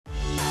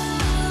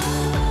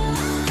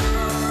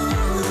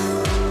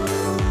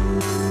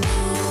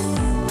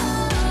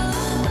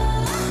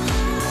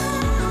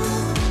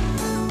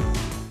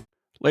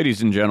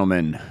Ladies and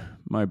gentlemen,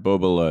 my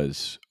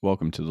Bobolas,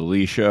 welcome to the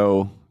Lee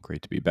Show.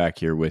 Great to be back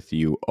here with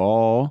you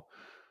all.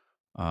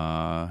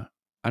 I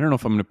don't know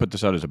if I'm going to put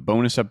this out as a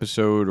bonus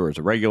episode or as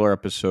a regular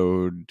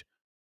episode.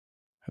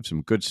 Have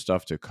some good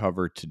stuff to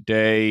cover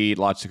today.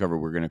 Lots to cover.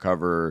 We're going to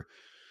cover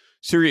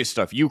serious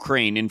stuff: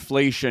 Ukraine,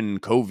 inflation,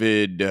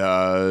 COVID,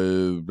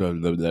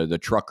 the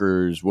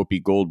truckers,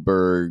 Whoopi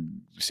Goldberg,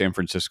 San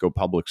Francisco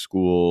public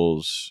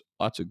schools.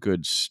 Lots of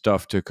good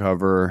stuff to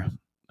cover.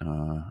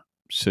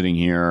 Sitting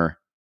here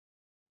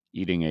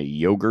eating a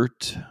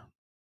yogurt,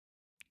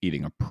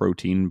 eating a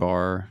protein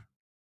bar.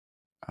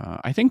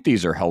 I think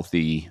these are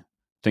healthy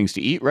things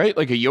to eat, right?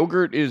 Like a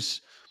yogurt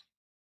it's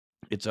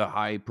a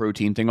high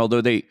protein thing,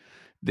 although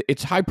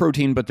it's high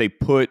protein, but they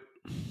put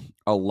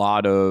a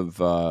lot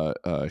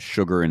of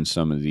sugar in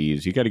some of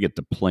these. You got to get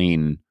the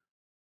plain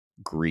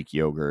Greek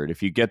yogurt.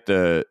 If you get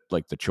the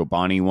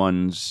Chobani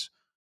ones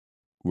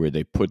where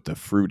they put the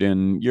fruit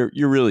in,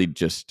 you're really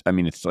just, I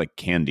mean, it's like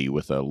candy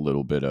with a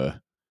little bit of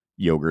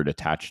yogurt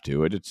attached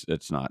to it.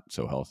 It's not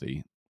so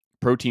healthy.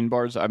 Protein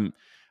bars, I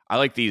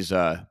like these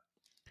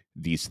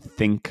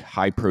Think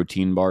high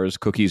protein bars,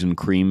 cookies and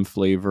cream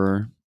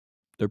flavor.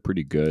 They're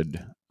pretty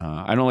good.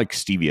 I don't like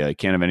stevia. I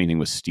can't have anything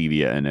with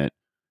stevia in it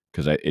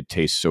because it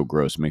tastes so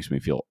gross. It makes me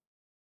feel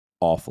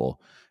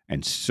awful.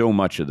 And so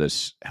much of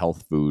this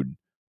health food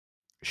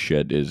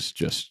shit is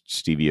just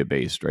stevia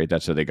based, right?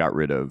 That's how they got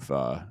rid of.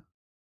 So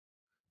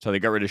they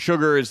got rid of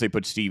sugars. They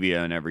put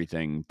stevia in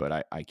everything,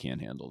 but I can't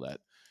handle that.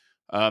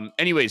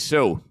 Anyway,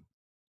 so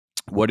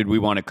what did we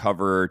want to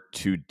cover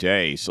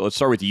today? So let's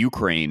start with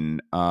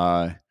Ukraine.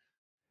 If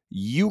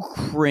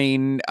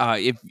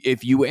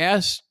you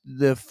ask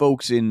the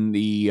folks in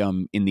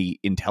the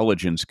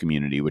intelligence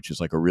community, which is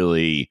like a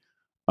really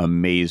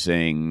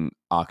amazing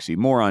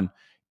oxymoron,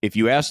 if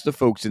you ask the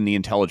folks in the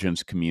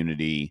intelligence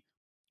community,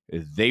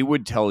 they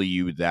would tell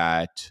you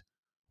that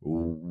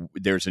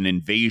there's an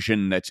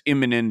invasion that's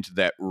imminent,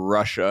 that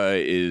Russia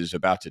is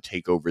about to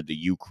take over the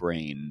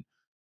Ukraine.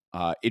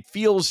 It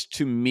feels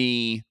to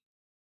me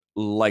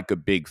like a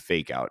big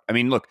fake out. I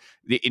mean, look,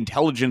 the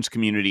intelligence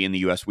community in the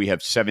U.S., we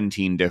have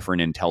 17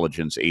 different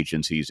intelligence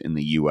agencies in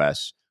the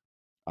U.S.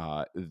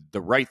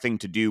 The right thing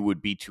to do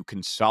would be to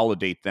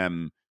consolidate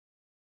them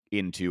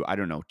into, I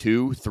don't know,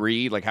 2,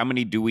 3. Like, how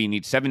many do we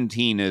need?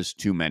 17 is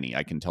too many.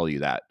 I can tell you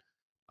that.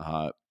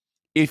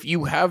 If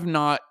you have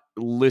not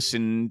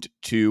listened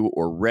to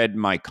or read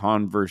my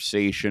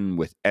conversation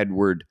with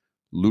Edward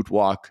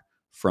Lutwak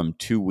from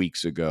 2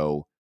 weeks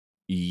ago,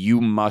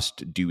 you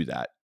must do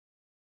that.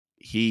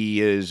 He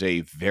is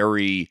a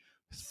very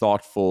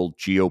thoughtful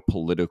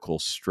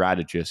geopolitical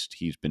strategist.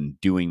 He's been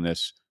doing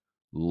this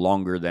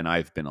longer than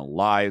I've been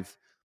alive.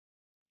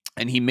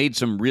 And he made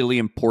some really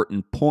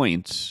important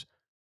points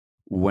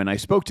when I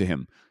spoke to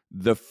him.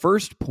 The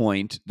first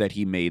point that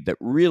he made that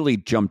really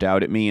jumped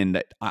out at me, and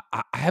that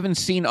I haven't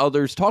seen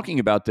others talking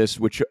about this,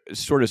 which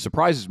sort of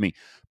surprises me.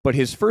 But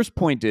his first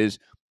point is,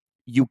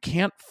 you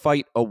can't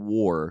fight a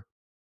war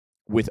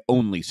with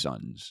only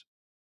sons.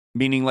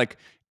 Meaning, like,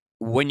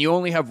 when you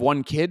only have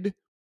one kid,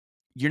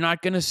 you're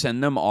not going to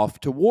send them off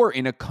to war.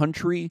 In a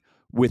country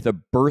with a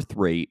birth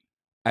rate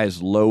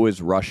as low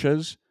as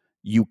Russia's,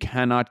 you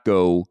cannot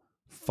go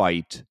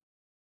fight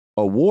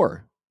a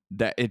war.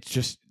 That it's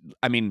just,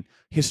 I mean,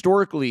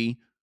 historically,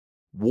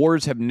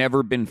 wars have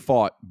never been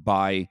fought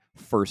by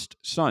first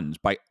sons,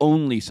 by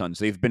only sons.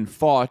 They've been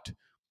fought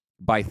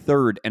by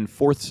third and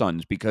fourth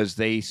sons because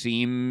they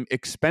seem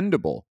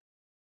expendable.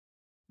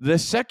 The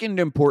second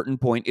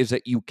important point is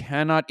that you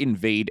cannot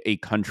invade a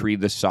country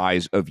the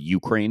size of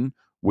Ukraine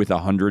with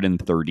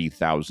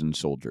 130,000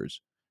 soldiers.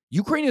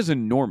 Ukraine is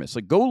enormous.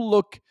 Like, go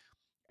look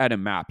at a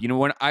map. You know,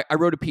 when I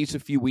wrote a piece a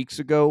few weeks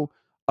ago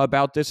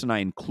about this, and I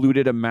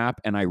included a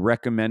map, and I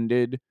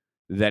recommended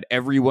that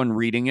everyone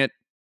reading it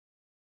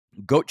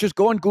go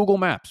on Google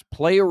Maps,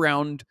 play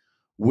around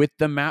with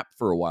the map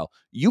for a while.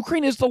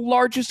 Ukraine is the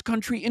largest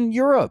country in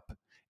Europe.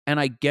 And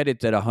I get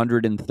it that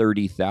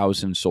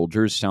 130,000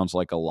 soldiers sounds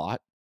like a lot.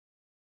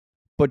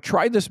 But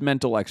try this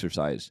mental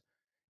exercise.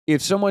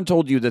 If someone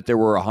told you that there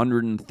were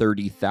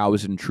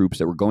 130,000 troops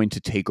that were going to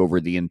take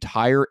over the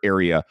entire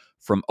area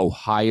from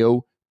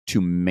Ohio to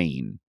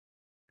Maine,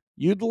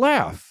 you'd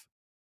laugh.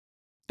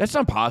 That's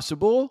not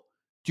possible.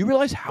 Do you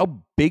realize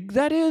how big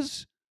that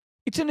is?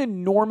 It's an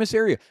enormous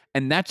area.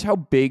 And that's how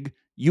big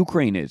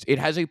Ukraine is. It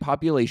has a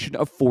population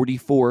of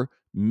 44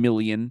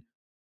 million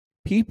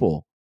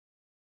people.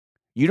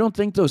 You don't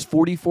think those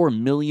 44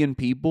 million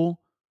people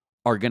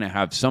are going to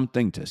have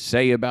something to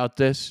say about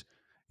this?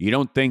 You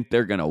don't think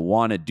they're going to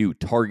want to do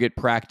target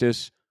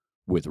practice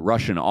with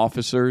Russian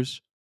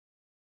officers?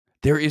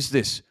 There is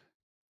this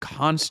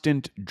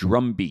constant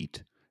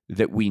drumbeat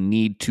that we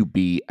need to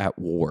be at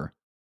war,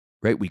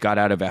 right? We got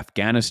out of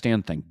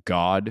Afghanistan, thank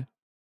God.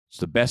 It's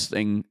the best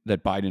thing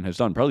that Biden has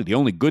done, probably the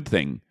only good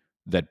thing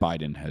that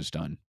Biden has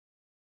done.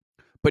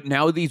 But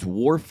now these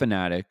war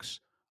fanatics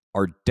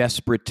are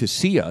desperate to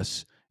see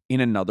us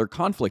in another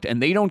conflict,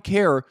 and they don't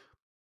care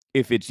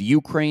if it's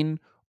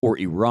Ukraine or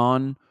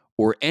Iran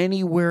or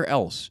anywhere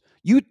else.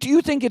 Do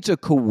you think it's a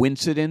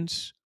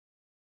coincidence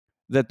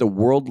that the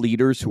world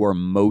leaders who are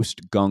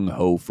most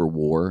gung-ho for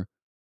war,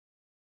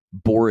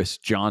 Boris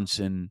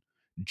Johnson,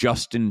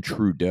 Justin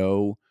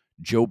Trudeau,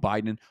 Joe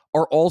Biden,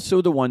 are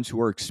also the ones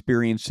who are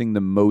experiencing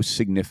the most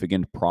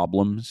significant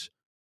problems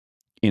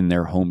in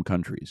their home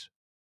countries?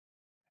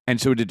 And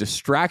so to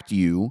distract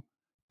you,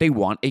 they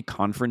want a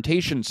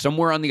confrontation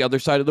somewhere on the other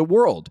side of the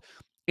world,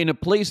 in a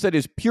place that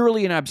is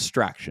purely an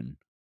abstraction.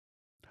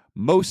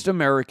 Most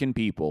American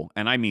people,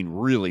 and I mean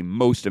really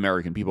most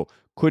American people,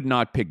 could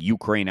not pick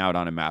Ukraine out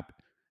on a map.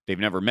 They've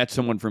never met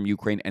someone from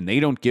Ukraine, and they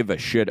don't give a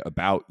shit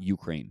about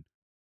Ukraine.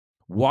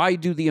 Why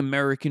do the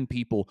American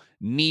people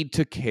need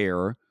to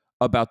care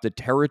about the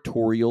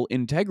territorial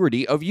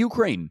integrity of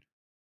Ukraine?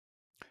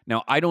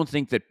 Now, I don't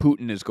think that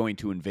Putin is going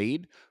to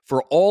invade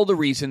for all the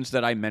reasons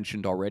that I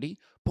mentioned already,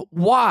 but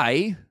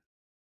why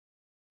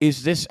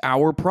is this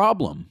our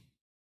problem?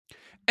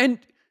 And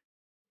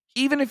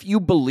even if you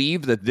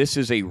believe that this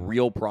is a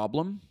real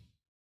problem,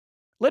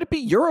 let it be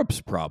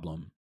Europe's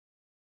problem.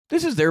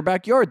 This is their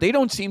backyard. They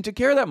don't seem to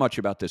care that much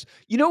about this.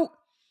 You know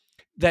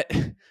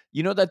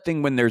that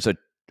thing when there's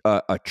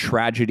a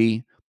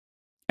tragedy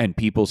and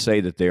people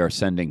say that they are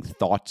sending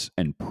thoughts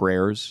and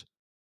prayers,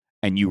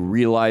 and you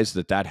realize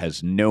that that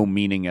has no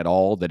meaning at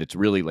all, that it's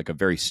really like a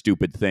very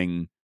stupid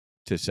thing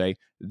to say.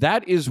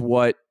 That is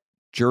what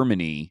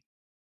Germany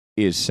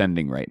is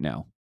sending right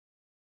now.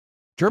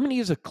 Germany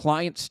is a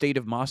client state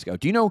of Moscow.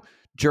 Do you know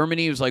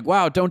Germany was like,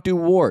 wow, don't do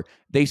war.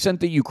 They sent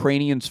the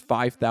Ukrainians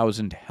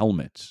 5,000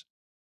 helmets.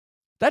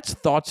 That's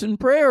thoughts and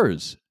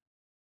prayers.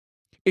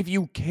 If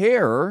you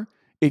care,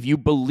 if you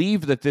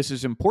believe that this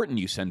is important,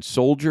 you send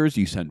soldiers,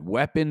 you send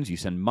weapons, you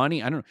send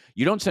money. I don't know.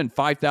 You don't send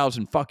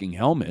 5,000 fucking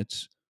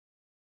helmets.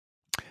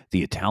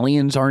 The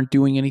Italians aren't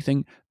doing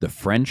anything. The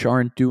French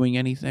aren't doing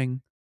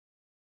anything.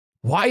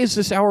 Why is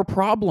this our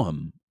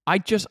problem? I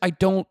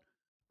don't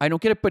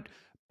get it.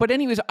 But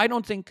anyways, I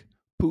don't think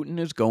Putin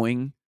is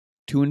going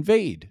to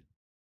invade.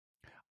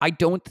 I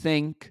don't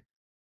think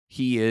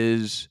he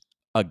is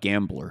a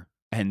gambler,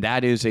 and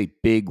that is a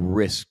big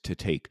risk to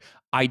take.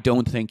 I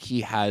don't think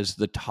he has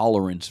the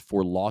tolerance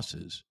for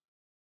losses.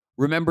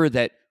 Remember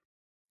that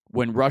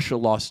when Russia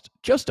lost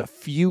just a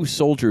few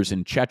soldiers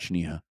in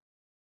Chechnya,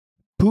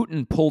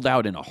 Putin pulled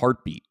out in a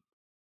heartbeat.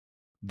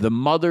 The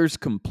mothers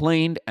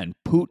complained, and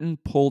Putin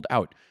pulled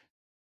out.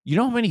 You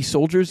know how many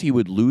soldiers he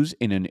would lose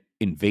in an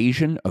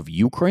invasion of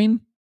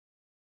Ukraine?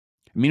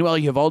 Meanwhile,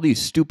 you have all these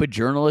stupid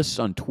journalists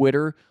on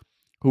Twitter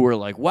who are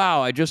like,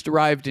 wow, I just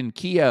arrived in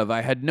Kiev.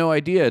 I had no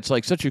idea. It's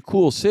like such a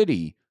cool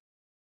city.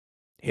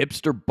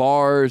 Hipster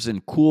bars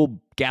and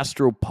cool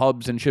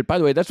gastropubs and shit. By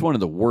the way, that's one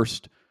of the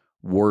worst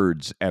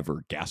words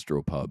ever,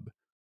 gastropub.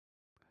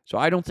 So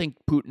I don't think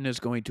Putin is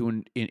going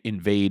to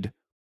invade.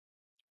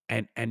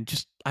 And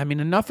just, I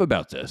mean, enough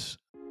about this.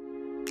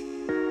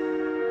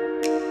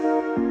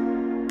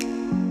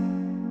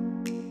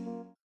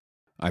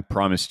 I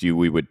promised you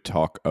we would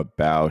talk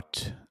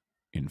about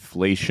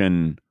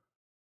inflation,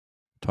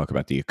 talk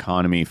about the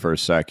economy for a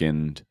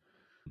second.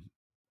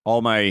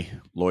 All my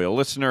loyal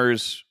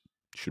listeners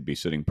should be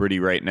sitting pretty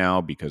right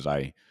now because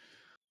I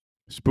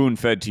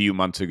spoon-fed to you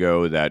months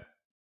ago that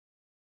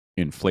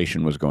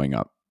inflation was going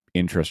up,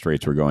 interest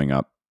rates were going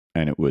up,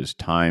 and it was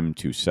time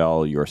to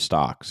sell your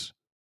stocks.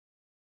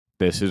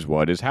 This is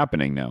what is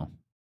happening now.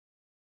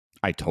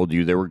 I told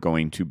you there were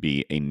going to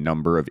be a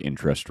number of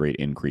interest rate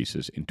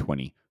increases in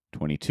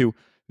 2022.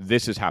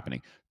 This is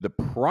happening. The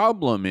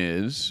problem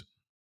is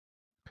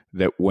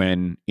that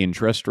when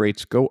interest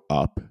rates go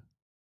up,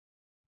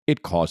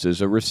 it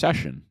causes a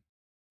recession.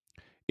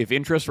 If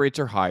interest rates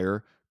are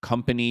higher,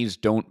 companies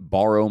don't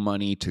borrow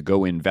money to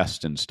go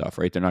invest in stuff,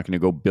 right? They're not going to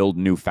go build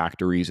new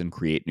factories and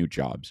create new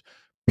jobs.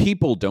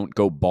 People don't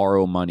go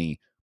borrow money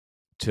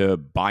to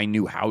buy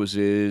new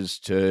houses,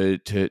 to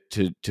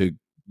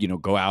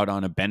go out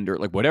on a bender,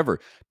 like whatever.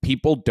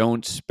 People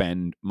don't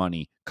spend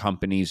money.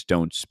 Companies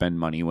don't spend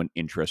money when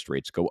interest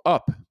rates go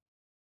up.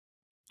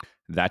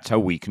 That's how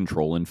we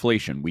control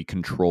inflation. We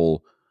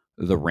control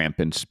the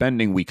rampant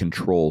spending. We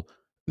control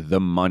the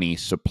money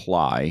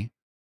supply.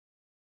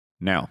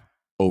 Now,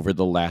 over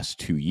the last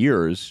 2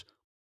 years,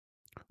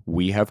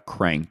 we have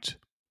cranked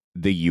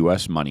the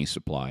U.S. money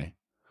supply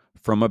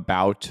from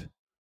about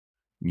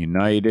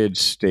United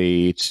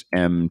States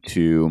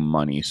M2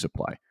 money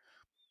supply.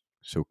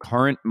 So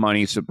current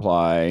money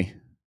supply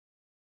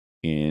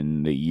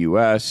in the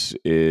U.S.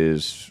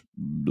 is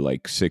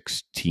like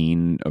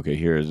 16.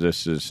 Okay,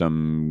 this is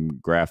some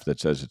graph that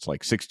says it's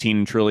like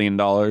 $16 trillion.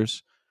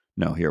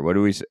 No, here, what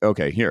do we say?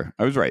 Okay, here,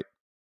 I was right.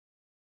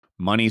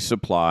 Money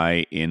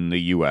supply in the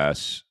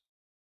U.S.,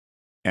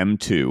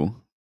 M2,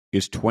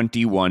 is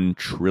 $21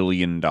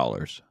 trillion.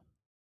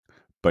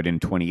 But in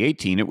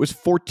 2018, it was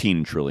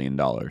 $14 trillion.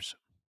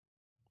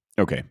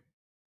 Okay,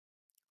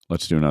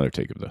 let's do another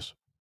take of this.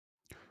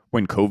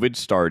 When COVID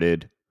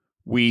started,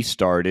 we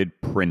started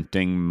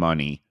printing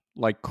money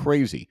like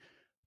crazy.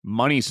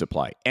 Money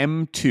supply,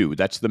 M2,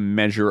 that's the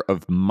measure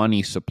of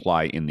money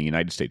supply in the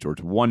United States, or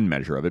it's one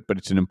measure of it, but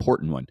it's an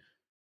important one.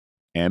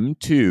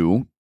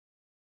 M2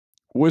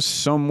 was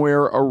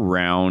somewhere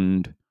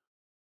around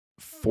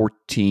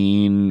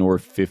 14 or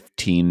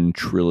 15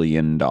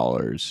 trillion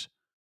dollars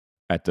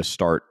at the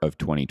start of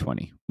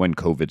 2020 when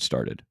COVID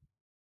started.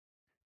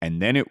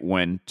 And then it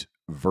went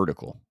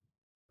vertical.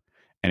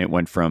 And it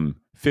went from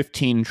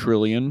 15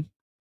 trillion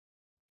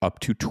up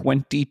to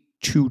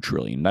 22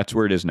 trillion. That's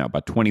where it is now,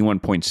 about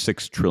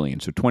 21.6 trillion.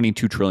 So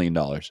 $22 trillion.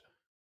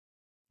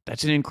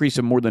 That's an increase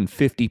of more than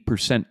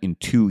 50% in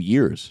 2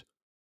 years.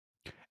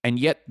 And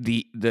yet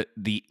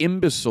the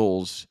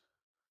imbeciles,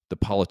 the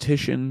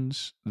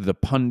politicians, the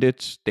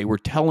pundits, they were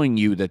telling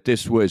you that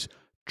this was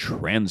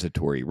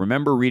transitory.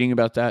 Remember reading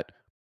about that?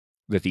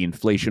 That the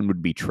inflation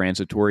would be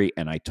transitory.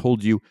 And I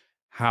told you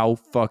how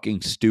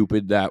fucking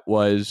stupid that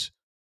was.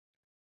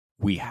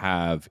 We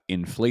have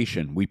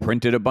inflation. We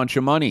printed a bunch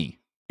of money.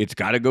 It's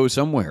got to go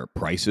somewhere.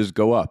 Prices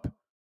go up.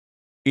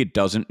 It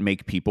doesn't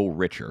make people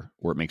richer,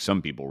 or it makes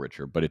some people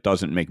richer, but it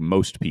doesn't make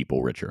most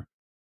people richer.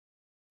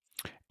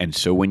 And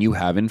so when you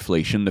have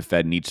inflation, the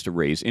Fed needs to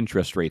raise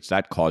interest rates.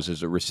 That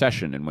causes a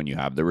recession. And when you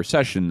have the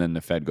recession, then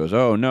the Fed goes,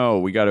 oh no,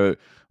 we gotta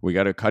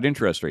cut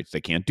interest rates.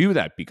 They can't do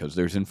that because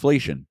there's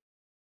inflation.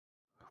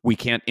 We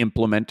can't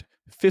implement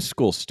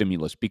fiscal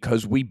stimulus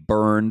because we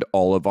burned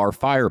all of our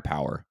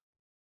firepower.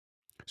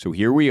 So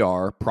here we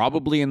are,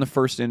 probably in the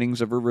first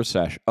innings of a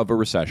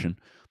recession,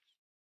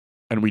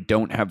 and we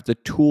don't have the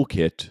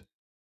toolkit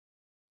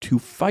to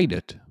fight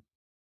it.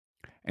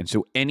 And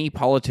so any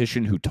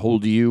politician who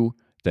told you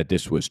that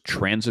this was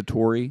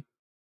transitory,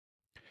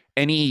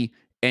 any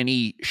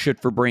shit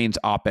for brains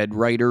op-ed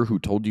writer who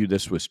told you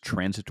this was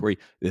transitory,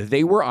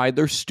 they were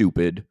either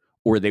stupid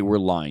or they were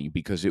lying,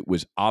 because it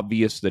was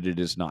obvious that it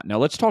is not. Now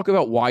let's talk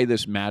about why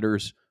this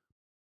matters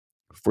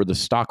for the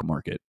stock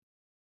market.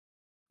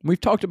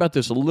 We've talked about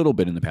this a little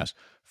bit in the past.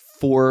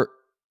 For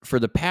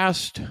the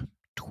past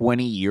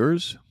 20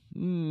 years,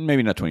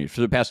 maybe not 20 years,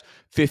 for the past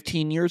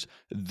 15 years,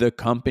 the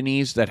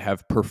companies that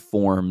have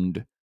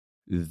performed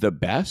the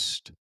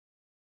best,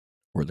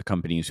 or the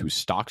companies whose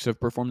stocks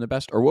have performed the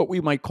best, are what we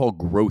might call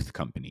growth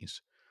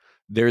companies.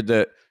 They're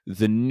the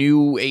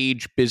new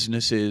age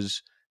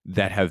businesses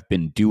that have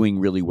been doing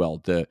really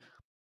well. The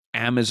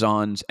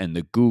Amazons and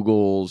the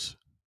Googles,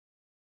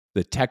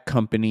 the tech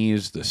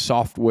companies, the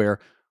software.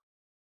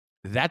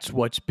 That's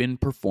what's been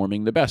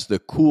performing the best, the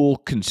cool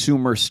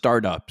consumer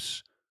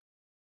startups.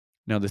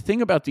 Now, the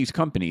thing about these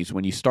companies,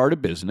 when you start a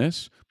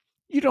business,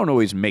 you don't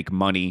always make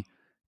money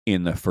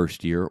in the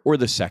first year or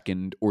the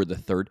second or the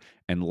third.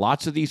 And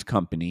lots of these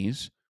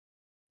companies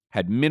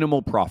had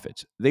minimal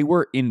profits. They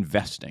were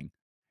investing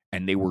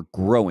and they were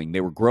growing.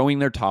 They were growing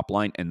their top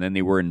line, and then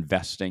they were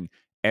investing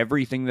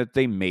everything that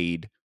they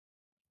made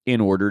in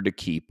order to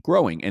keep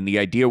growing. And the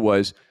idea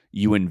was,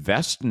 you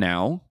invest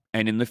now,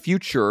 and in the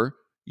future,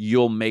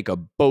 you'll make a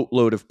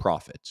boatload of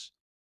profits.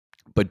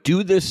 But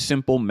do this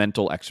simple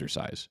mental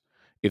exercise.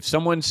 If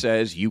someone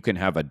says you can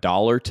have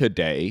 $1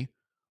 today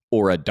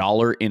or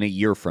 $1 in a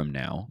year from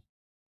now,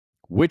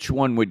 which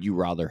one would you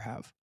rather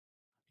have?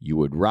 You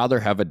would rather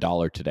have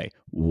 $1 today.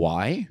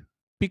 Why?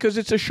 Because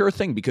it's a sure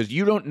thing, because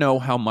you don't know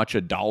how much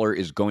 $1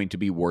 is going to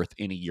be worth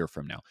in a year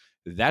from now.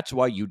 That's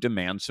why you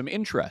demand some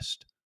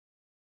interest.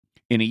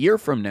 In a year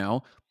from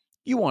now,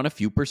 you want a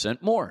few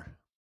percent more.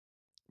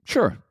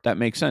 Sure, that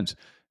makes sense.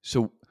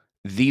 So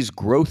these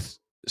growth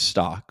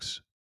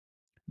stocks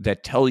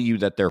that tell you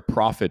that their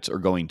profits are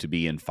going to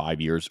be in 5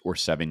 years or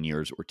 7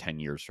 years or 10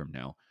 years from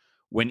now,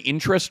 when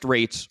interest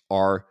rates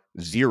are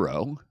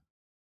zero,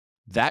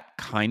 that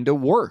kind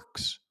of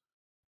works,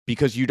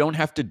 because you don't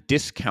have to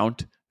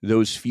discount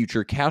those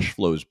future cash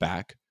flows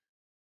back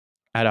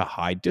at a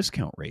high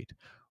discount rate.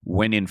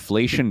 When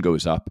inflation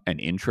goes up and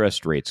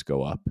interest rates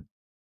go up,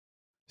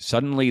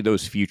 suddenly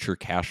those future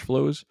cash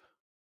flows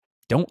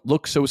don't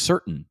look so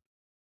certain.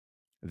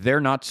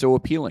 They're not so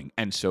appealing.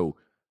 And so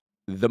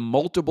the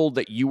multiple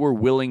that you were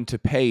willing to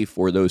pay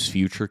for those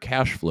future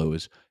cash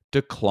flows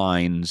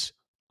declines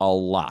a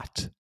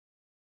lot.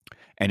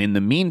 And in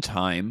the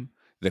meantime,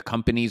 the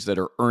companies that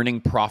are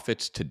earning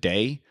profits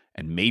today,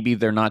 and maybe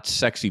they're not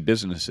sexy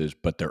businesses,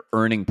 but they're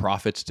earning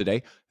profits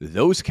today,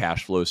 those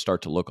cash flows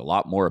start to look a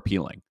lot more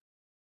appealing.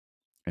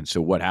 And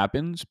so what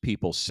happens?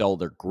 People sell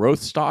their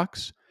growth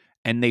stocks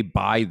and they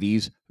buy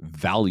these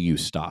value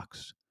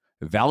stocks.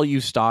 Value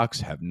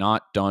stocks have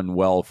not done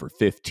well for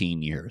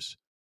 15 years.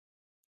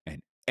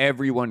 And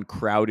everyone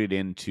crowded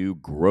into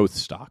growth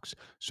stocks.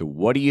 So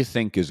what do you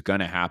think is going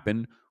to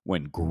happen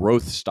when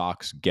growth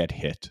stocks get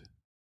hit?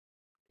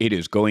 It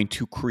is going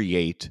to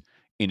create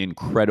an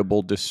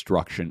incredible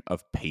destruction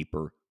of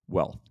paper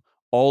wealth.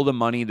 All the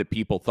money that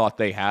people thought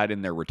they had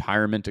in their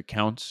retirement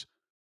accounts,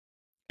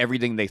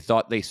 everything they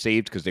thought they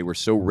saved because they were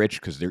so rich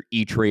because their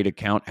E-Trade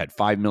account had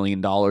 $5 million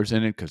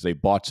in it because they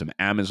bought some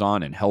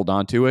Amazon and held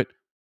on to it,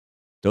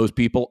 those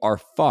people are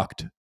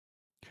fucked.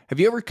 Have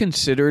you ever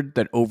considered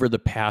that over the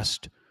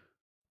past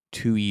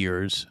 2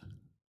 years,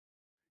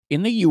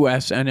 in the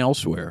US and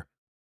elsewhere,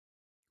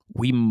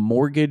 we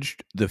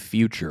mortgaged the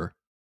future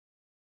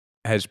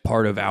as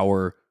part of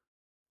our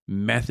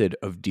method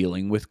of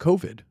dealing with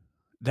COVID?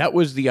 That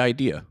was the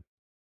idea.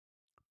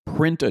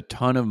 print a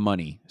ton of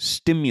money,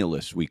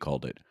 stimulus, we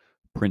called it,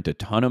 print a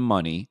ton of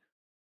money.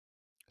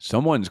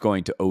 Someone's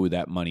going to owe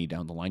that money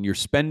down the line. You're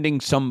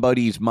spending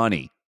somebody's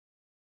money.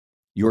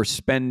 You're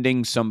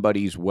spending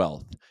somebody's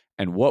wealth.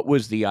 And what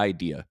was the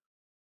idea?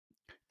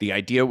 The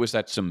idea was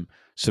that some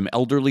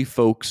elderly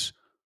folks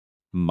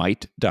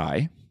might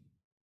die.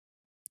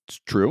 It's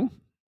true.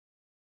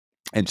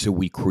 And so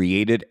we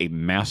created a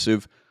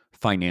massive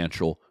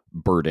financial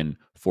burden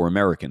for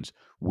Americans.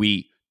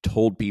 We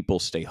told people,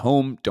 stay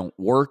home, don't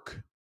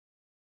work.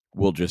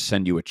 We'll just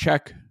send you a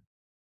check.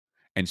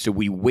 And so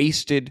we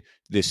wasted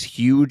this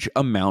huge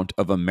amount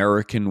of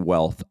American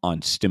wealth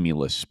on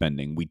stimulus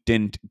spending. We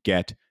didn't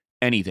get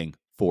anything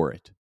for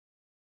it.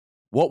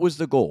 What was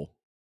the goal?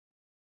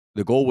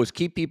 The goal was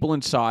keep people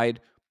inside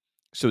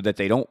so that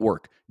they don't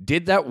work.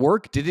 Did that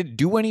work? Did it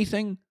do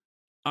anything?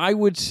 I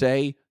would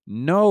say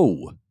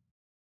no.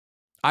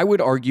 I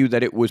would argue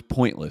that it was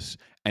pointless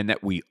and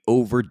that we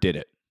overdid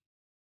it.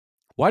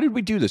 Why did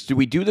we do this? Did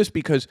we do this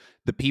because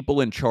the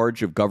people in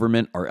charge of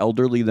government are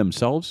elderly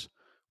themselves?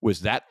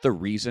 Was that the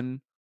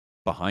reason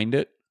behind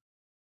it?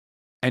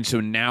 And so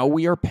now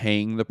we are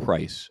paying the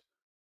price.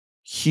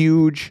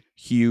 Huge,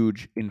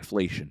 huge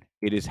inflation.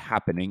 It is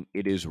happening.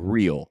 It is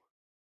real.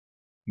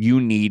 You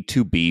need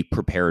to be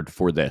prepared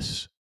for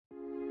this.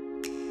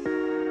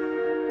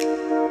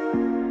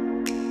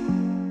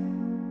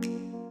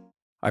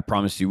 I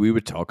promised you we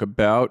would talk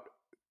about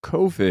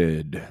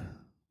COVID. I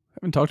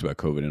haven't talked about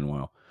COVID in a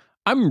while.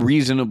 I'm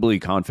reasonably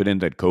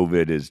confident that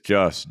COVID is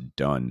just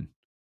done.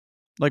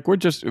 Like we're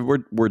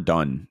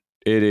done.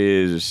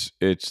 It's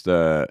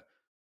the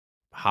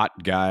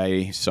hot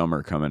guy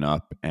summer coming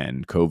up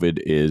and COVID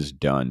is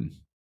done.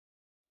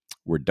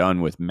 We're done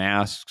with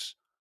masks.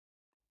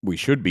 We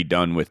should be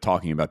done with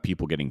talking about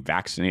people getting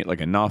vaccinated.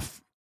 Like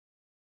enough.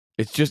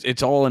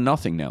 It's all or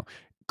nothing now.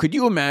 Could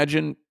you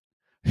imagine?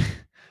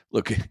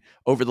 Look,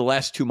 over the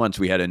last 2 months,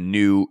 we had the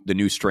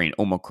new strain,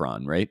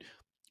 Omicron, right?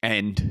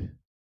 And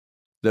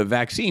the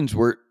vaccines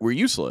were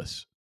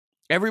useless.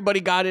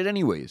 Everybody got it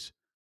anyways.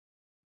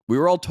 We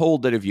were all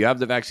told that if you have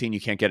the vaccine, you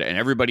can't get it, and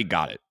everybody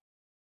got it.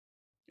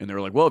 And they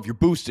were like, well, if you're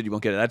boosted, you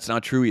won't get it. That's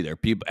not true either.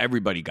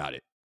 Everybody got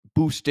it.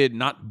 Boosted,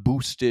 not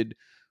boosted.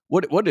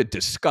 What a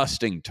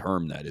disgusting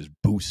term that is,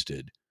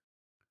 boosted.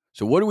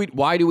 So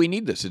why do we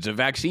need this? It's a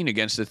vaccine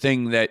against the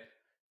thing that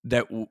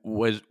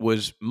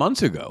was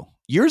months ago,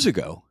 years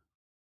ago.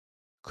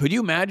 Could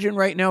you imagine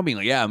right now being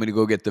like, yeah, I'm going to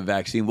go get the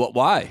vaccine?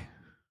 Why?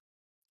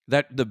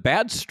 That the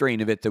bad strain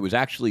of it that was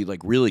actually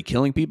like really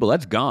killing people,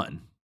 that's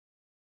gone.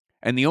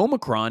 And the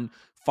Omicron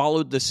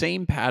followed the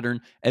same pattern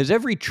as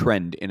every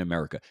trend in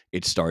America.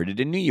 It started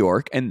in New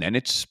York and then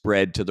it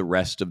spread to the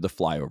rest of the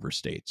flyover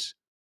states.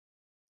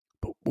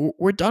 But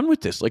we're done with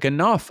this. Like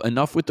enough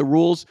with the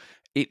rules.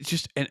 It's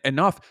just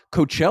enough.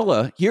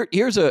 Coachella,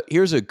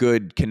 here's a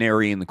good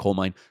canary in the coal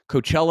mine.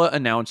 Coachella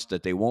announced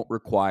that they won't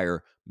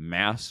require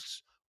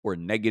masks or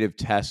negative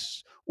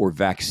tests or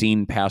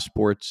vaccine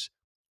passports.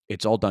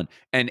 It's all done.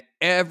 And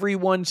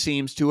everyone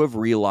seems to have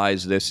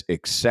realized this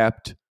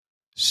except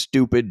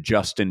stupid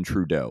Justin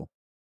Trudeau.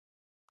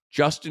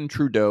 Justin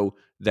Trudeau,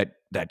 that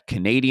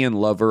Canadian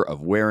lover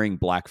of wearing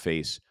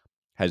blackface,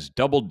 has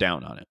doubled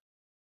down on it.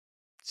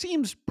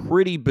 Seems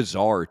pretty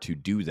bizarre to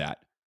do that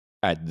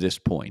at this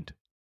point.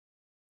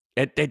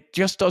 It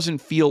just doesn't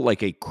feel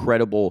like a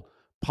credible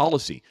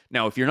policy.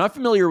 Now, if you're not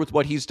familiar with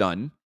what he's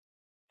done,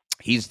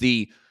 he's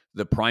the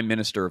Prime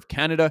Minister of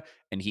Canada,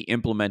 and he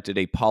implemented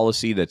a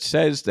policy that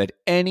says that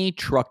any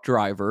truck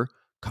driver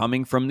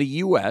coming from the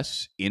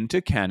U.S.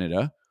 into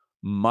Canada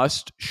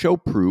must show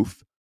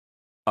proof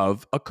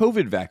of a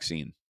COVID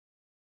vaccine.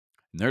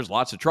 And there's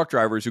lots of truck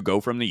drivers who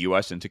go from the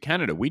U.S. into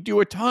Canada. We do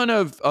a ton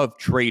of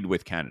trade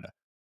with Canada.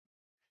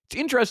 It's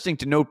interesting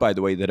to note, by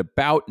the way, that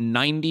about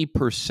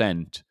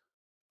 90%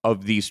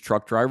 of these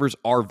truck drivers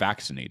are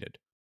vaccinated.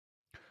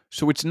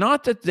 So it's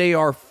not that they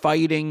are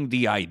fighting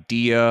the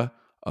idea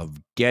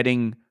of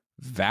getting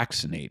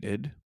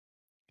vaccinated.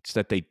 It's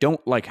that they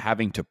don't like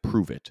having to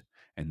prove it.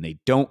 And they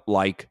don't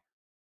like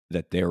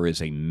that there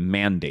is a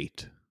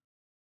mandate.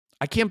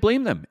 I can't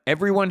blame them.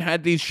 Everyone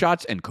had these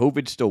shots and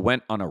COVID still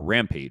went on a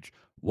rampage.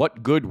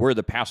 What good were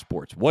the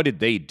passports? What did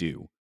they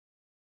do?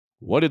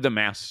 What did the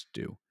masks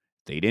do?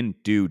 They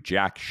didn't do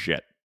jack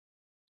shit.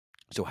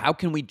 So how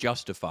can we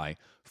justify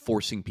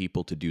forcing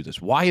people to do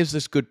this? Why is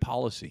this good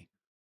policy?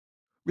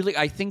 Really,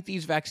 I think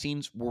these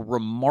vaccines were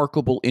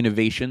remarkable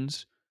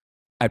innovations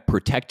at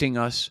protecting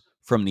us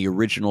from the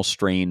original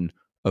strain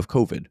of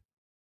COVID.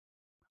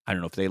 I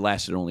don't know if they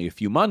lasted only a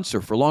few months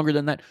or for longer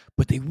than that,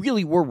 but they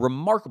really were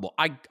remarkable.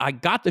 I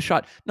got the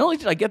shot. Not only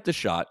did I get the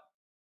shot,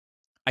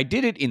 I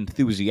did it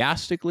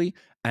enthusiastically,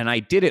 and I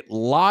did it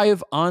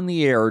live on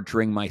the air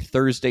during my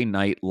Thursday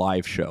night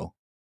live show.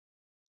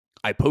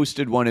 I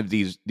posted one of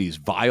these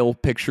vile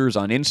pictures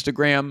on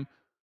Instagram.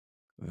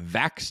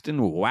 Vaxxed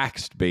and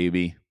waxed,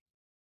 baby.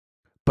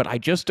 But I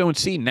just don't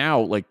see now,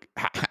 like,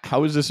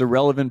 how is this a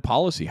relevant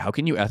policy? How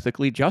can you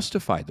ethically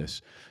justify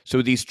this?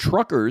 So these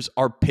truckers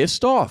are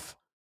pissed off,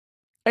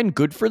 and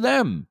good for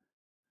them.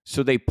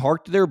 So they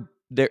parked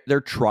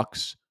their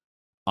trucks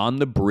on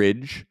the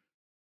bridge,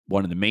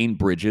 one of the main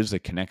bridges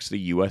that connects the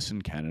U.S.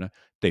 and Canada.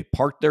 They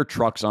parked their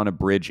trucks on a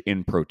bridge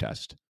in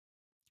protest.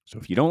 So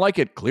if you don't like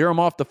it, clear them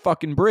off the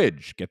fucking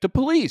bridge. Get the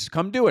police.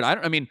 Come do it.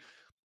 I mean,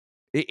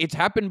 it's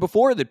happened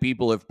before that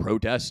people have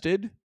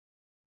protested.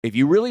 If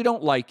you really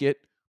don't like it,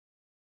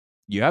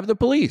 you have the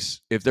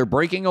police. If they're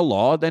breaking a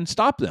law, then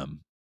stop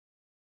them.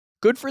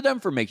 Good for them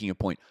for making a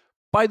point.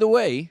 By the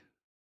way,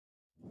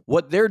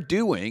 what they're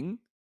doing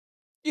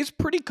is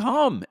pretty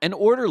calm and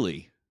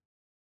orderly.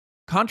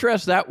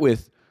 Contrast that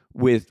with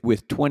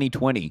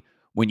 2020,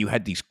 when you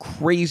had these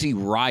crazy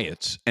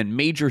riots and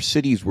major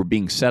cities were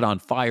being set on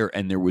fire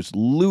and there was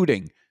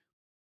looting.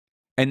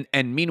 And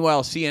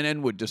meanwhile,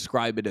 CNN would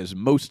describe it as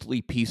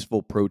mostly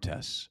peaceful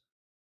protests.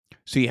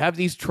 So you have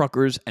these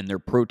truckers and they're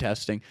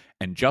protesting,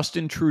 and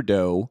Justin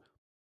Trudeau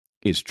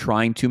is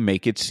trying to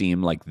make it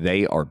seem like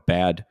they are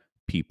bad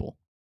people,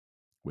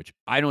 which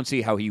I don't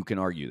see how you can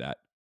argue that.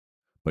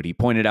 But he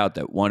pointed out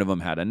that one of them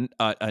had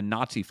a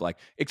Nazi flag,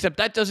 except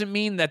that doesn't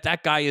mean that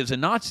that guy is a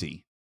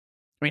Nazi.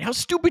 I mean, how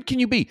stupid can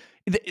you be?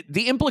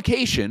 The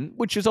implication,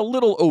 which is a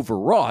little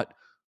overwrought,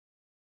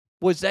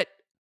 was that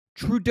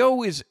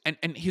Trudeau is,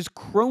 and his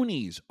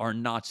cronies are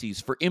Nazis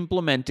for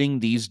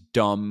implementing these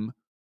dumb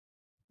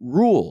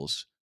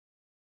rules.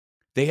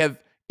 They have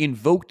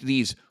invoked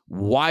these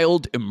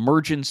wild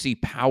emergency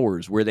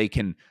powers where they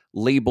can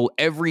label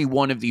every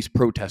one of these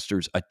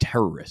protesters a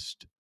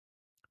terrorist.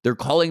 They're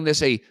calling this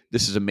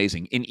this is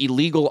amazing, an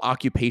illegal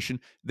occupation.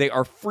 They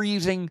are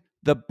freezing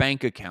the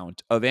bank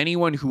account of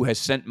anyone who has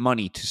sent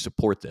money to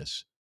support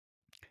this.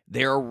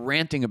 They are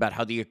ranting about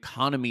how the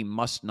economy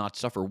must not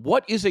suffer.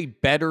 What is a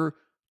better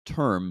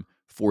term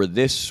for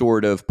this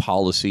sort of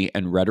policy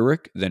and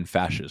rhetoric than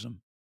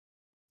fascism?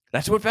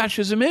 That's what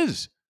fascism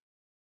is.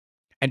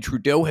 And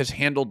Trudeau has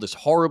handled this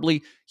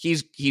horribly.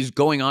 He's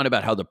going on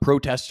about how the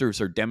protesters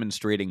are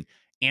demonstrating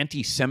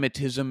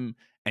anti-Semitism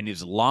and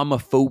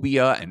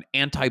Islamophobia and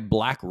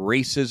anti-black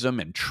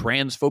racism and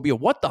transphobia.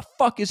 What the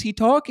fuck is he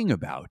talking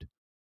about?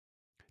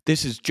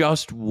 This is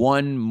just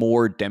one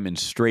more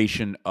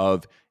demonstration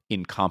of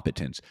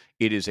incompetence.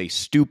 It is a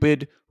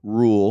stupid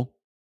rule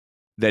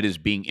that is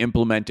being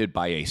implemented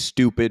by a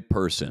stupid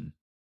person.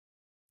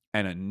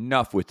 And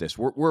enough with this.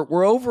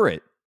 We're over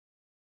it.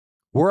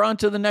 We're on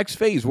to the next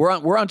phase.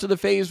 We're on to the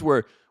phase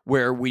where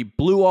we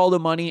blew all the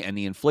money and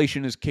the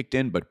inflation is kicked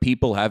in, but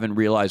people haven't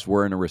realized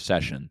we're in a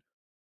recession.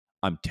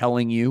 I'm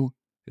telling you,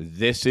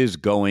 this is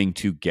going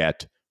to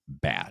get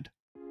bad.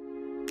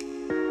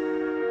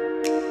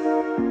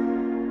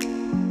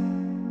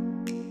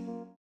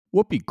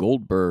 Whoopi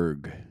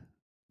Goldberg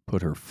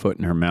put her foot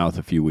in her mouth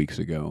a few weeks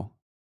ago.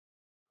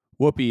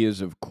 Whoopi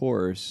is, of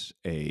course,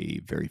 a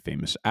very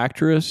famous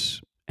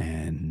actress,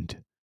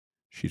 and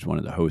she's one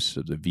of the hosts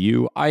of The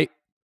View. I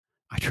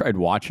tried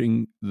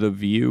watching The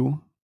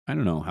View. I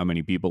don't know how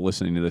many people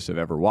listening to this have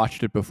ever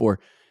watched it before.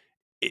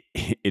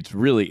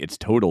 It's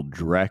total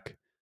dreck.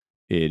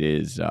 It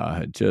is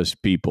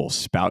just people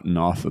spouting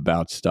off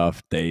about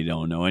stuff they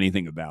don't know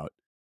anything about.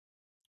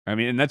 I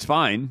mean, and that's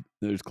fine.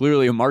 There's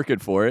clearly a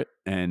market for it,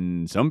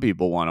 and some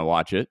people want to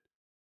watch it.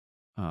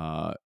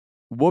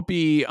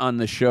 Whoopi on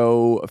the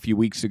show a few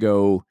weeks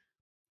ago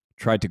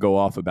tried to go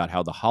off about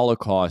how the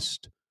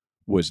Holocaust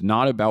was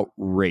not about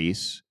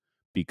race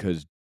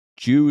because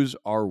Jews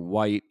are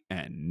white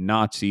and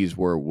Nazis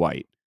were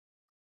white.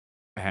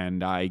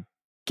 And I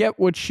get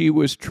what she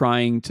was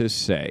trying to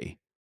say.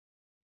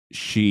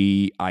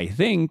 She, I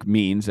think,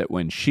 means that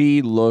when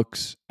she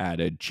looks at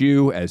a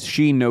Jew as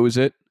she knows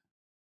it,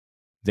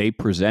 they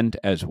present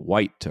as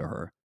white to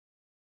her.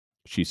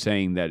 She's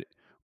saying that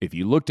if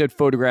you looked at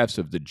photographs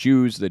of the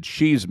Jews that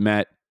she's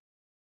met,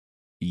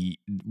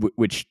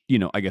 which,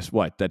 I guess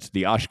what? That's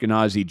the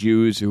Ashkenazi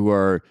Jews who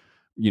are,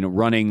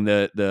 running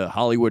the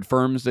Hollywood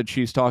firms that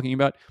she's talking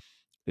about.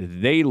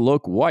 They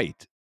look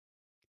white.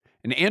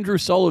 And Andrew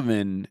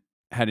Sullivan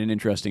had an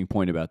interesting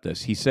point about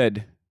this. He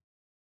said,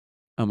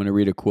 I'm going to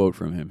read a quote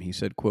from him. He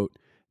said, quote,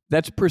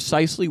 "That's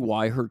precisely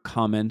why her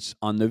comments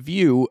on The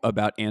View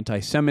about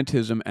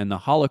anti-Semitism and the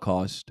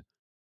Holocaust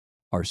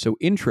are so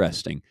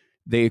interesting.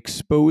 They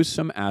expose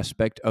some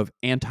aspect of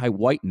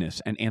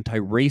anti-whiteness and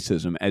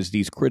anti-racism as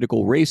these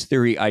critical race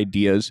theory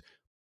ideas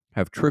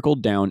have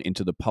trickled down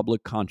into the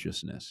public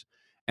consciousness,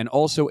 and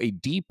also a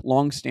deep,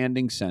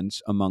 long-standing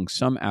sense among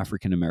some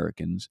African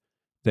Americans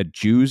that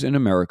Jews in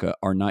America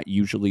are not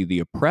usually the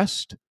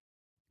oppressed,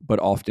 but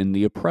often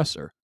the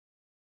oppressor.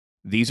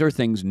 These are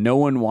things no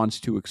one wants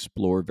to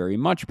explore very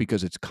much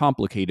because it's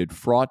complicated,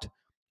 fraught,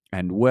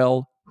 and,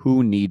 well,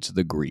 who needs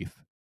the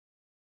grief?"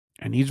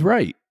 And he's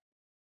right.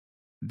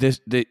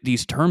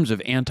 These terms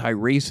of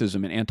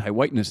anti-racism and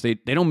anti-whiteness, they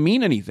don't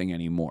mean anything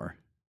anymore.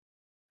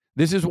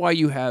 This is why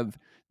you have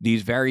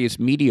these various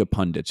media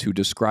pundits who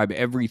describe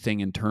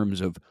everything in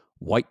terms of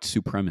white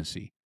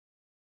supremacy.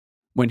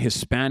 When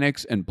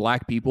Hispanics and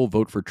black people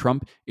vote for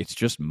Trump, it's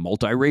just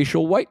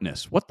multiracial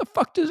whiteness. What the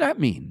fuck does that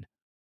mean?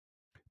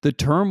 The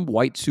term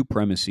white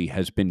supremacy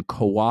has been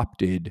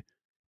co-opted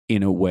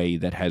in a way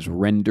that has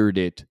rendered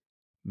it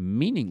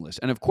meaningless.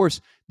 And of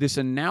course, this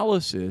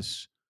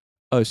analysis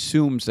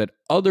assumes that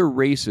other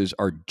races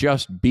are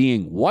just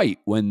being white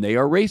when they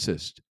are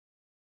racist.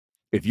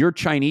 If you're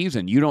Chinese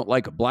and you don't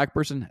like a black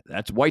person,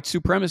 that's white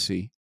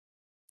supremacy.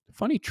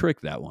 Funny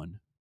trick, that one.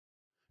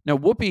 Now,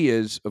 Whoopi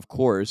is, of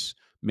course,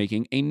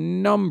 making a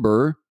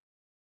number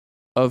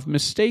of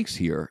mistakes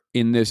here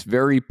in this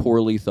very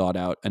poorly thought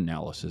out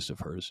analysis of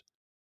hers.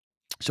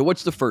 So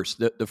what's the first?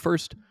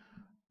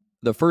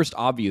 The first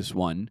obvious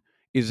one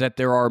is that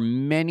there are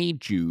many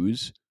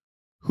Jews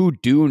who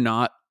do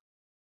not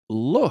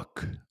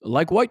look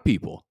like white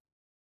people.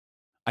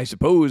 I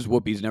suppose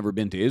Whoopi's never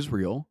been to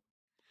Israel.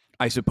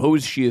 I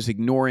suppose she is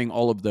ignoring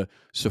all of the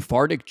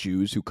Sephardic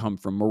Jews who come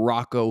from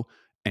Morocco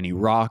and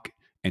Iraq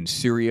and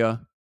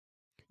Syria.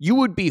 You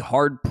would be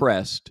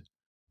hard-pressed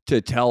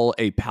to tell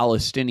a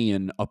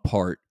Palestinian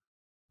apart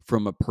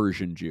from a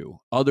Persian Jew,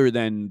 other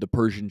than the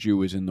Persian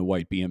Jew is in the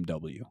white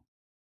BMW.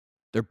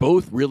 They're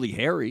both really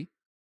hairy.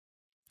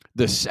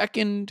 The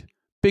second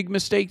big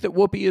mistake that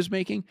Whoopi is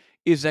making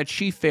is that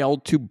she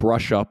failed to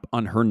brush up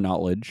on her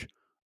knowledge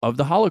of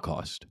the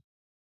Holocaust.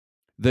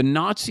 The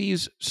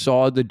Nazis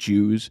saw the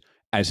Jews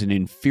as an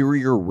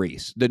inferior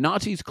race. The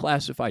Nazis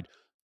classified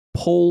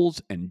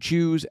Poles and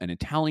Jews and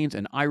Italians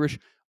and Irish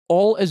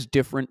all as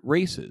different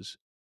races,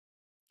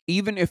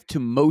 even if to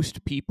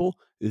most people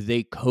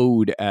they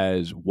code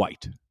as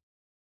white.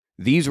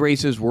 These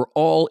races were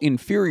all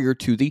inferior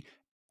to the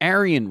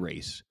Aryan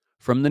race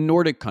from the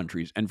Nordic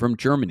countries and from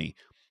Germany.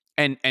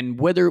 And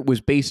whether it was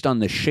based on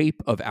the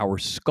shape of our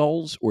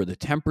skulls or the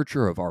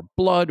temperature of our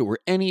blood or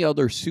any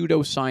other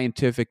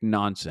pseudoscientific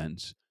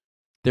nonsense,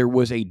 there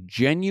was a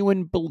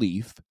genuine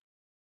belief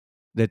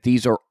that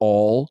these are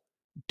all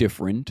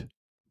different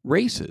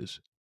races.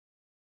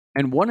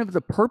 And one of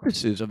the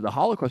purposes of the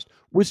Holocaust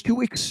was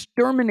to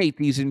exterminate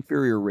these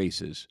inferior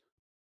races,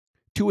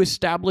 to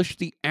establish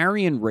the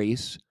Aryan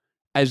race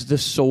as the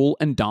sole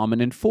and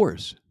dominant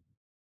force.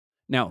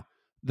 Now,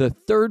 the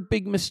third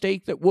big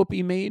mistake that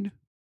Whoopi made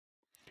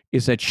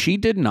is that she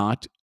did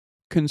not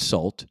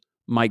consult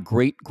my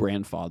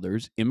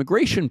great-grandfather's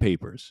immigration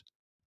papers.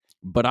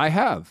 But I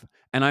have,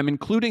 and I'm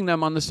including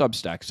them on the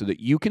Substack so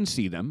that you can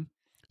see them,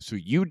 so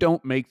you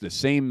don't make the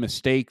same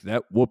mistake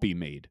that Whoopi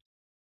made.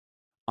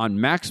 On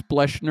Max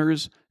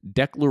Bleschner's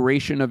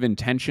declaration of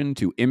intention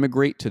to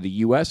immigrate to the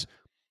U.S.,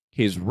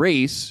 his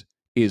race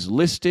is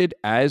listed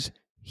as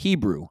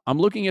Hebrew. I'm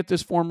looking at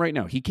this form right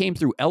now. He came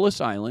through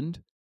Ellis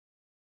Island.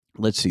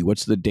 Let's see,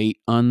 what's the date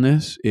on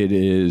this? It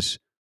is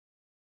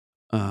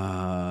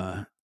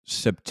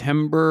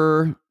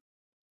September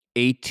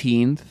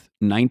 18th,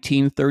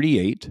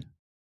 1938.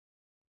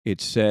 It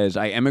says,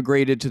 I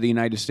emigrated to the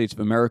United States of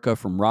America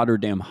from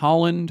Rotterdam,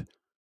 Holland.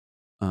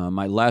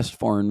 My last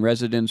foreign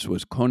residence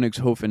was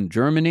Königshofen,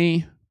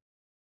 Germany.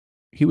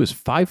 He was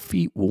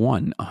 5'1",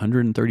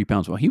 130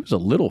 pounds. Well, he was a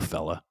little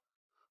fella.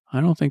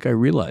 I don't think I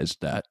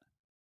realized that.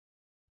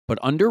 But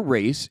under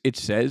race, it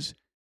says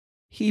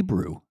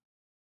Hebrew.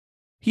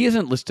 He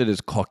isn't listed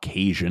as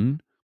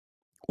Caucasian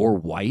or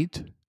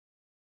white.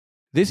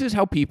 This is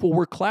how people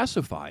were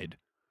classified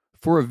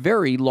for a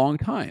very long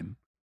time.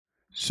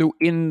 So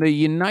in the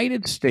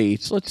United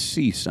States, let's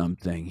see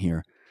something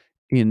here.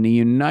 In the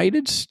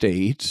United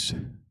States,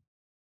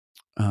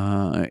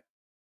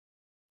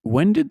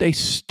 when did they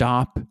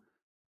stop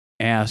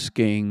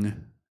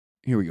asking?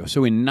 Here we go.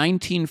 So in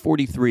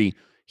 1943,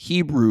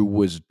 Hebrew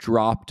was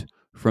dropped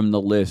from the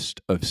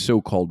list of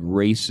so-called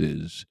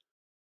races.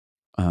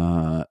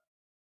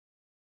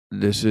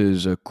 This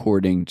is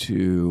according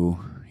to,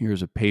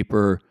 here's a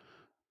paper,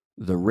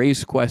 The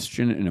Race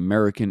Question in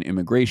American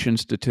Immigration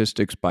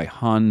Statistics by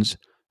Hans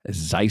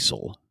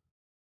Zeisel.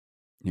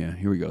 Yeah,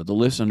 here we go. The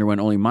list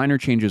underwent only minor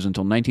changes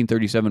until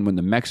 1937 when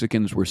the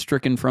Mexicans were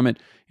stricken from it.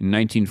 In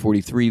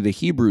 1943, the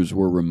Hebrews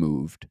were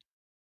removed.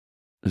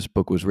 This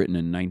book was written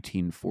in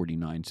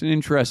 1949. It's an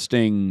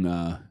interesting...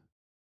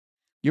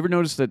 you ever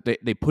notice that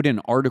they put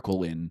an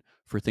article in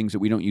for things that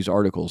we don't use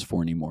articles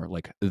for anymore,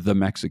 like the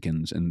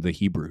Mexicans and the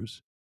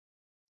Hebrews?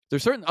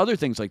 There's certain other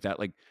things like that,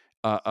 like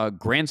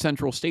Grand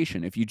Central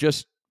Station. If you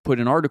just put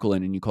an article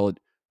in and you call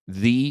it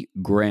the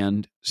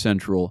Grand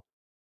Central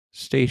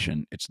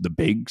Station, it's the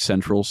big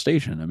central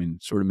station. I mean,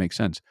 it sort of makes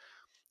sense.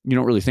 You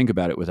don't really think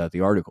about it without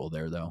the article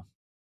there, though.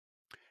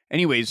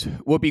 Anyways,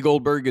 Whoopi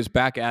Goldberg is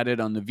back at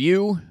it on The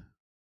View.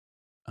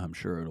 I'm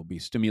sure it'll be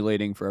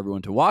stimulating for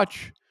everyone to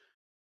watch.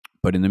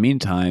 But in the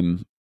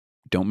meantime,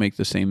 don't make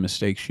the same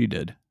mistake she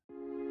did.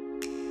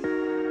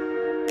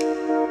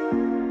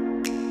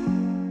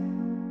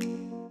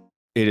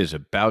 It is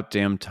about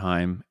damn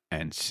time,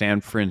 and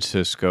San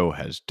Francisco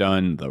has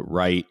done the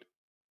right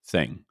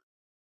thing.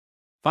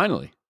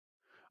 Finally,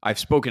 I've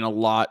spoken a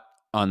lot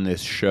on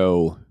this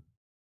show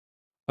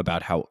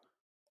about how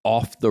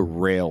off the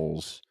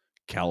rails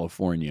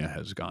California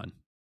has gone.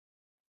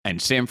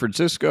 And San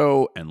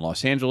Francisco and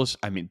Los Angeles,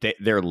 I mean,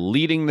 they're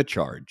leading the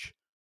charge.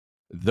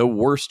 The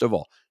worst of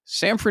all.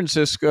 San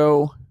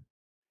Francisco,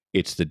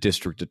 it's the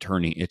district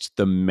attorney, it's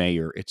the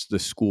mayor, it's the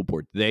school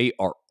board. They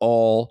are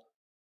all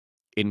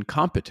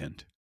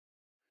incompetent.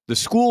 The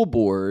school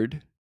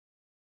board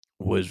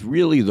was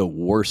really the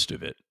worst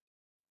of it.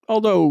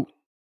 Although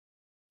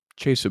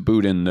Chase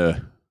Abudin,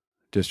 the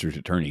district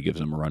attorney, gives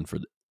them a run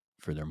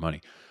for their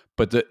money.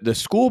 But the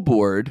school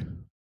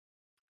board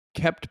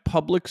kept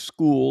public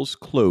schools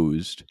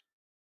closed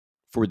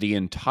for the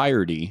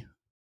entirety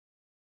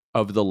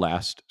of the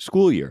last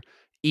school year,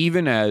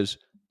 even as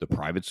the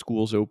private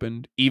schools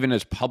opened, even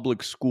as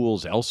public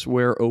schools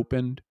elsewhere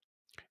opened.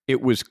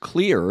 It was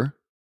clear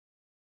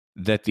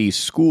that these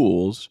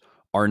schools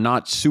are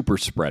not super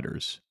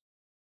spreaders.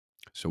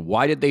 So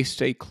why did they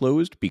stay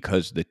closed?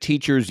 Because the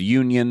teachers'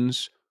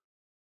 unions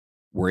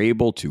were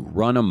able to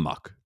run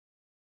amok.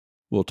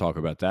 We'll talk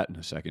about that in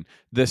a second.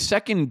 The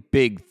second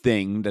big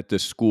thing that the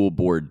school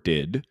board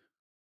did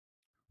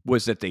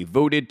was that they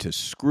voted to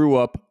screw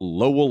up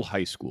Lowell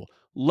High School.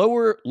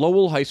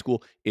 Lowell High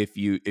School, if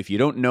you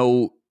don't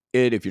know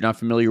it, if you're not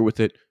familiar with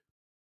it,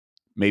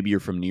 maybe you're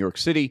from New York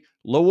City.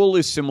 Lowell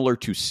is similar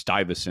to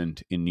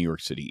Stuyvesant in New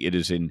York City. It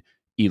is an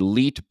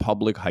elite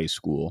public high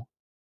school,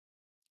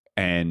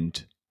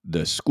 and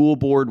the school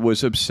board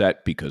was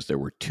upset because there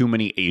were too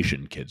many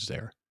Asian kids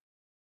there.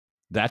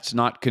 That's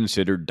not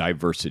considered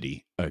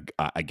diversity,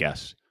 I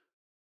guess,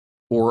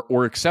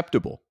 or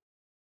acceptable.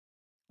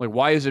 Like,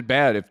 why is it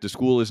bad if the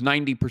school is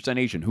 90%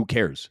 Asian? Who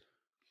cares?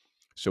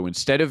 So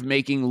instead of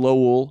making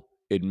Lowell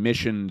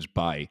admissions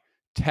by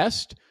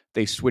test,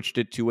 they switched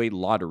it to a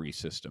lottery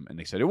system. And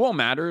they said, it won't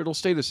matter. It'll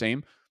stay the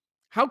same.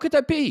 How could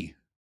that be?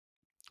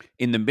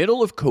 In the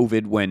middle of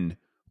COVID,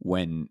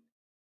 when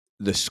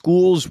the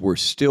schools were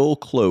still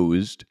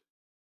closed,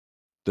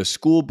 the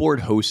school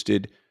board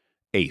hosted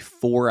a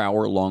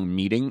 4-hour-long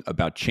meeting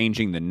about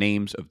changing the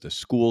names of the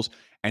schools,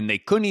 and they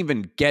couldn't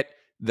even get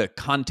the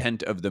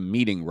content of the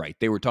meeting right.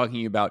 They were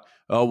talking about,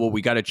 oh, well,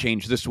 we got to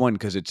change this one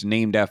because it's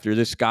named after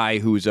this guy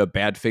who's a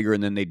bad figure,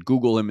 and then they'd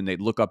Google him and they'd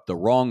look up the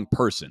wrong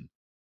person.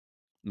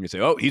 And they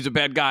say, oh, he's a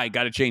bad guy,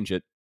 got to change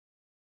it.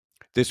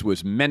 This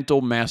was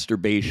mental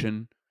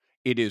masturbation.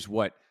 It is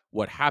what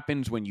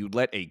happens when you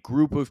let a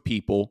group of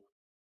people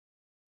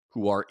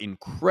who are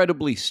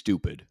incredibly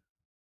stupid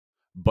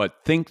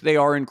but think they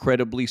are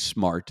incredibly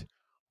smart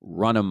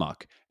run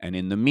amok. And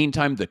in the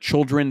meantime, the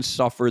children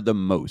suffer the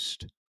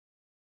most.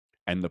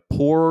 And the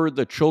poorer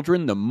the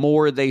children, the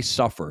more they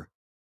suffer.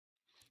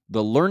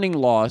 The learning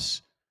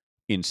loss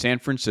in San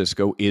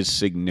Francisco is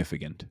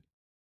significant.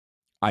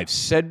 I've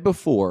said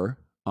before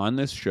on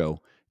this show,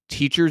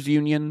 teachers'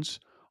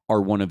 unions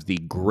are one of the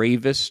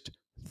gravest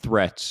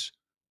threats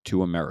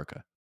to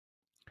America.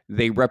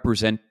 They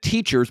represent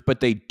teachers, but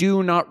they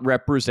do not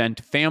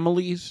represent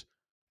families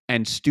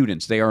and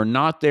students. They are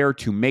not there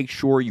to make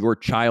sure your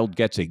child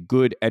gets a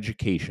good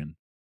education.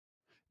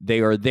 They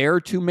are there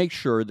to make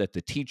sure that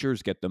the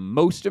teachers get the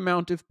most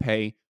amount of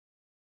pay,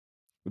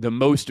 the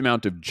most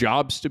amount of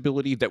job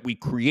stability, that we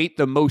create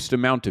the most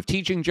amount of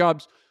teaching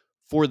jobs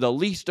for the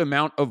least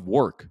amount of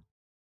work.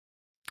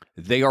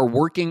 They are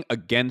working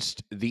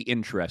against the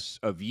interests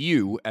of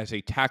you as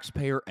a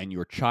taxpayer and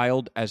your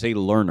child as a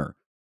learner.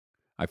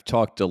 I've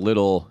talked a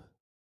little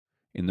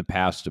in the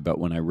past about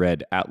when I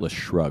read Atlas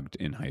Shrugged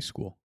in high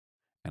school,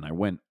 and I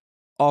went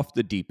off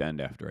the deep end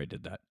after I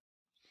did that.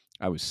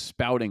 I was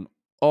spouting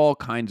all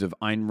kinds of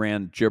Ayn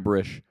Rand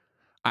gibberish.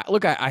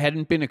 I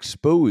hadn't been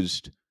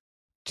exposed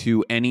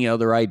to any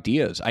other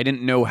ideas. I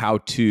didn't know how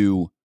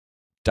to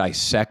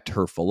dissect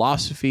her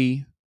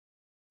philosophy.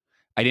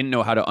 I didn't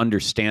know how to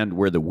understand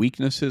where the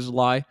weaknesses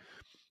lie.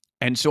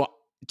 And so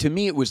to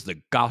me, it was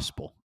the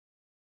gospel.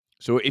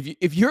 So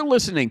if you're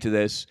listening to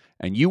this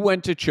and you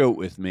went to Choate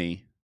with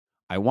me,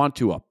 I want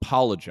to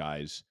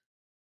apologize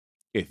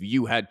if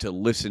you had to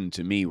listen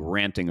to me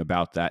ranting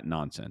about that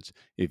nonsense.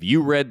 If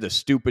you read the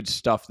stupid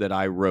stuff that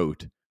I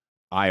wrote,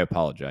 I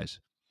apologize.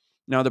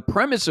 Now, the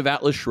premise of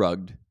Atlas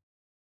Shrugged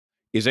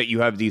is that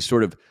you have these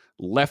sort of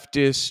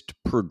leftist,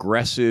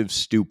 progressive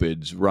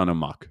stupids run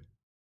amok.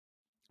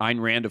 Ayn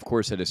Rand, of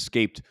course, had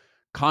escaped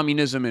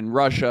communism in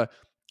Russia,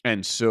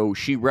 and so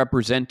she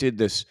represented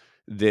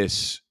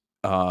this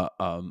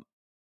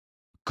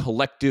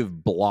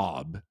collective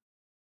blob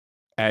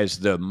as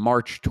the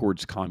march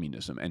towards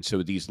communism. And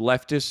so these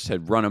leftists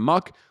had run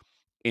amok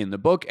in the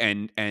book,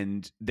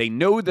 and they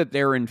know that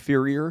they're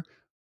inferior,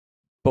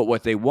 but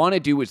what they want to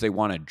do is they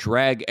want to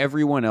drag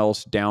everyone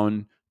else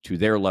down to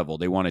their level.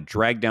 They want to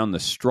drag down the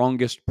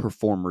strongest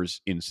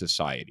performers in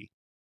society.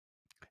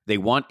 They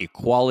want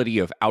equality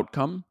of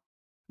outcome,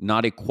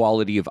 not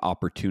equality of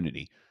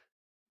opportunity,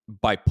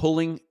 by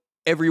pulling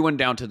everyone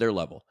down to their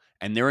level.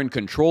 And they're in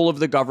control of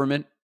the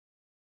government,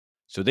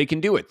 so they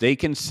can do it. They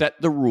can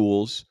set the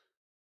rules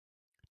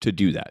to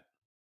do that.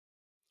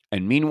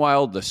 And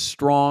meanwhile, the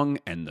strong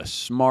and the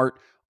smart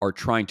are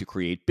trying to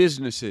create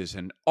businesses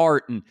and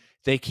art, and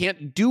they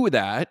can't do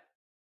that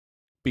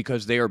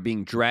because they are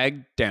being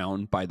dragged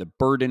down by the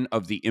burden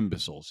of the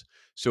imbeciles.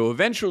 So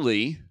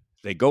eventually,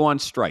 they go on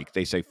strike.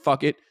 They say,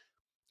 fuck it,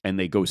 and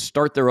they go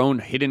start their own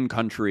hidden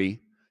country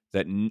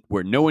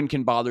where no one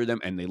can bother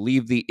them, and they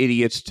leave the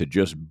idiots to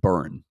just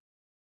burn.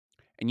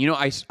 And you know,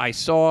 I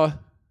saw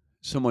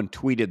someone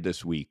tweeted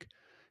this week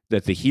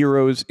that the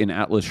heroes in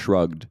Atlas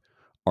Shrugged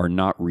are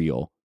not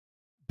real,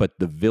 but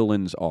the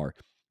villains are.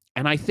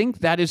 And I think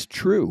that is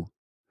true.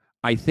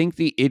 I think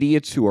the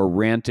idiots who are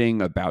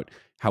ranting about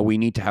how we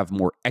need to have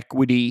more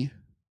equity,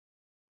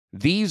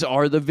 these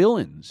are the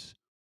villains.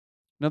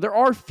 Now, there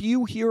are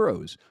few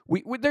heroes.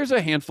 There's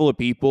a handful of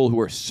people who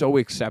are so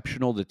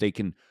exceptional that they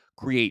can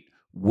create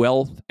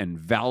wealth and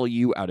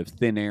value out of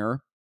thin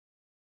air.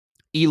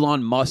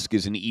 Elon Musk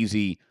is an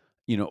easy,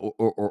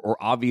 or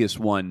obvious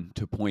one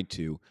to point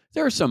to.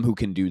 There are some who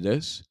can do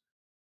this.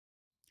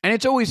 And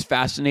it's always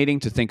fascinating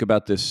to think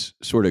about this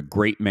sort of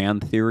great man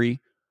theory,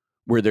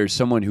 where there's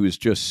someone who is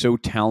just so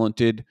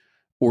talented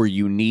or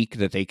unique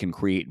that they can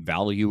create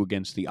value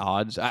against the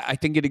odds. I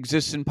think it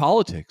exists in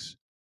politics,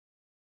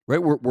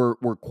 right?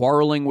 We're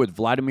quarreling with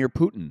Vladimir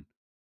Putin.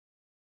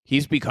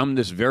 He's become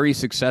this very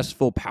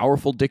successful,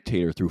 powerful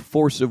dictator through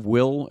force of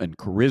will and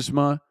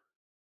charisma.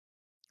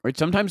 Right?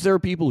 Sometimes there are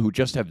people who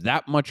just have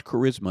that much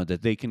charisma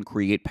that they can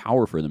create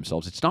power for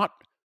themselves. It's not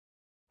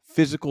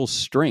physical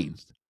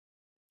strength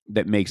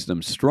that makes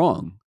them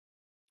strong.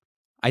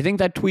 I think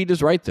that tweet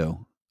is right,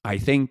 though. I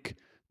think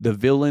the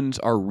villains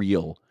are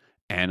real,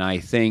 and I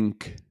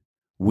think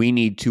we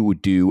need to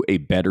do a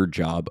better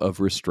job of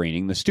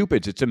restraining the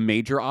stupids. It's a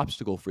major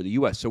obstacle for the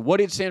U.S. So what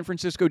did San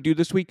Francisco do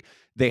this week?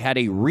 They had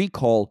a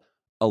recall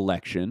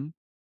election,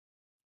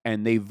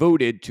 and they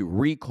voted to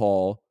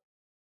recall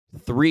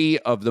 3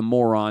 of the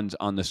morons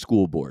on the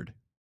school board.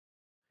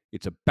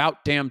 It's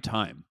about damn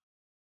time.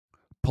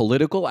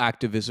 Political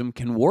activism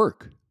can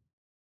work.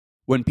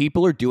 When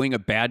people are doing a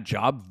bad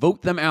job,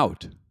 vote them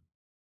out.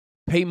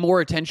 Pay more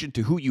attention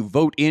to who you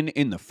vote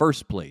in the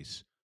first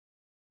place.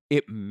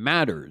 It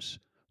matters.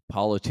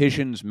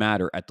 Politicians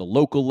matter at the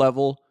local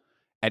level,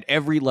 at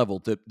every level.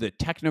 The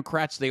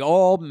technocrats, they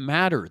all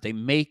matter. They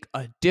make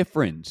a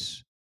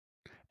difference.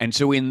 And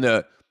so in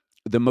the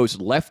most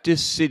leftist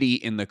city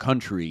in the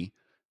country,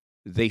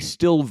 they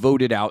still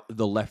voted out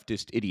the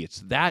leftist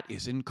idiots. That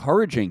is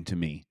encouraging to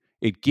me.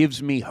 It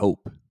gives me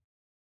hope.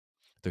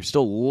 There's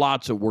still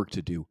lots of work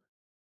to do,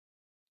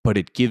 but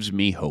it gives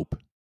me hope.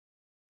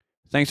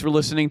 Thanks for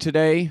listening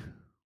today.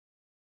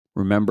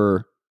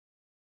 Remember,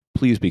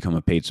 please become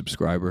a paid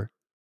subscriber.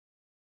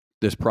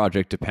 This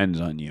project depends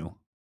on you.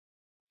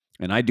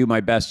 And I do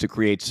my best to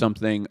create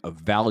something of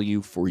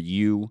value for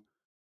you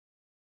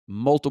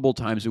multiple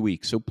times a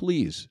week. So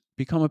please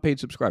become a paid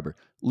subscriber.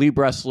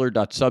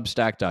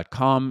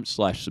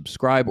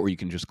 leebressler.substack.com/subscribe, or you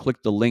can just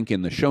click the link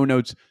in the show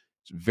notes.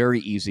 It's very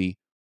easy.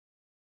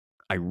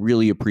 I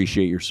really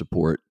appreciate your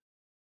support.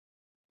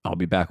 I'll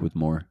be back with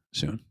more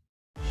soon.